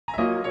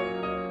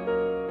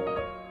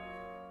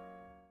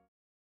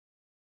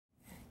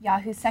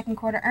Yahoo's second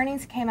quarter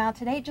earnings came out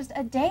today, just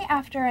a day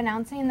after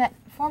announcing that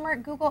former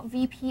Google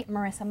VP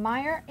Marissa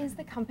Mayer is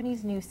the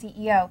company's new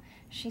CEO.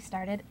 She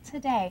started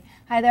today.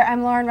 Hi there,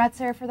 I'm Lauren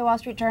Rutzer for the Wall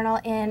Street Journal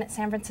in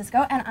San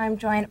Francisco, and I'm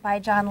joined by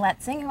John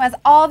Letzing, who has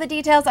all the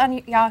details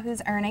on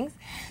Yahoo's earnings.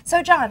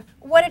 So John,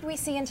 what did we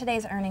see in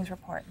today's earnings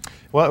report?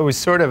 Well, it was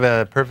sort of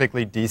a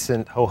perfectly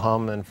decent,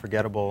 ho-hum and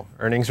forgettable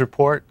earnings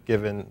report,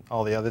 given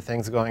all the other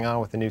things going on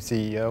with the new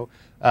CEO.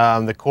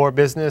 The core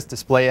business,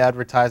 display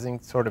advertising,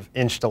 sort of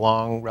inched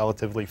along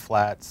relatively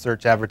flat.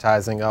 Search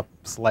advertising up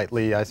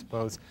slightly, I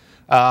suppose.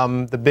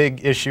 The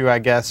big issue, I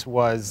guess,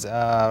 was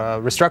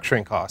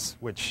restructuring costs,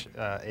 which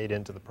ate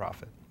into the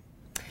profit.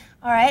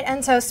 All right,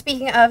 and so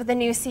speaking of the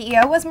new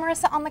CEO, was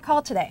Marissa on the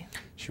call today?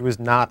 She was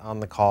not on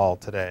the call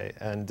today,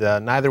 and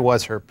neither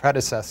was her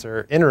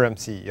predecessor, interim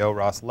CEO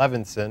Ross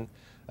Levinson,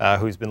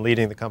 who's been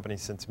leading the company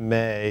since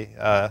May.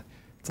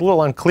 It's a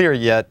little unclear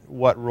yet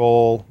what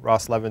role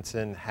Ross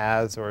Levinson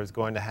has or is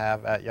going to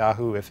have at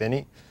Yahoo, if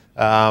any.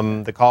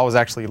 The call was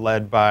actually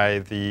led by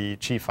the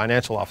chief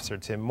financial officer,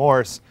 Tim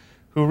Morse,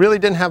 who really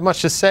didn't have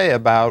much to say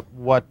about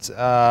what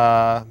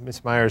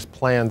Ms. Meyer's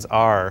plans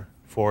are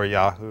for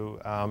Yahoo.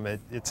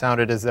 It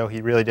sounded as though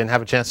he really didn't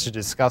have a chance to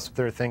discuss with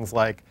her things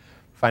like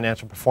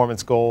financial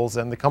performance goals,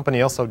 and the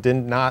company also did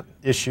not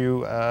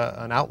issue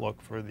an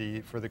outlook for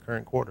the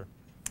current quarter.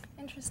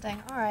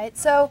 Interesting. All right.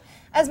 So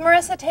as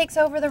Marissa takes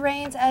over the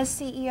reins as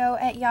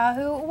CEO at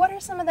Yahoo, what are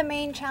some of the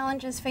main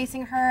challenges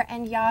facing her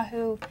and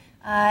Yahoo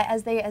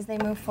as they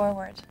move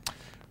forward?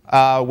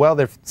 Well,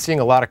 they're seeing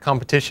a lot of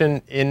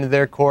competition in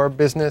their core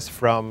business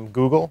from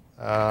Google,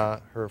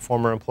 her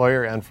former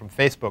employer, and from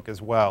Facebook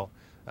as well.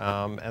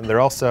 And they're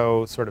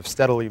also sort of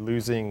steadily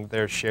losing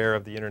their share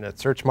of the internet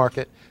search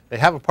market. They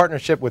have a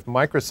partnership with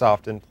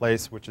Microsoft in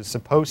place, which is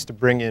supposed to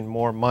bring in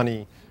more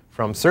money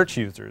from search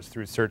users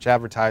through search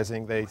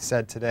advertising. They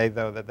said today,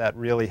 though, that that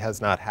really has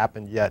not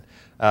happened yet.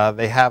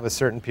 They have a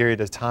certain period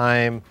of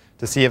time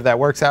to see if that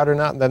works out or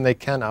not, and then they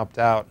can opt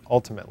out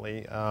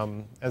ultimately.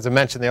 As I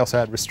mentioned, they also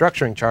had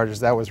restructuring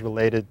charges. That was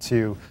related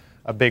to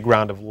a big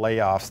round of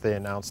layoffs they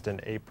announced in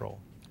April.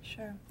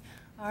 Sure.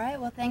 All right.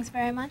 Well, thanks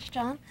very much,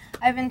 John.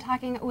 I've been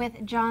talking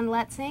with John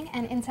Letzing,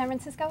 and in San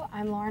Francisco,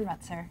 I'm Lauren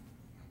Rutzer.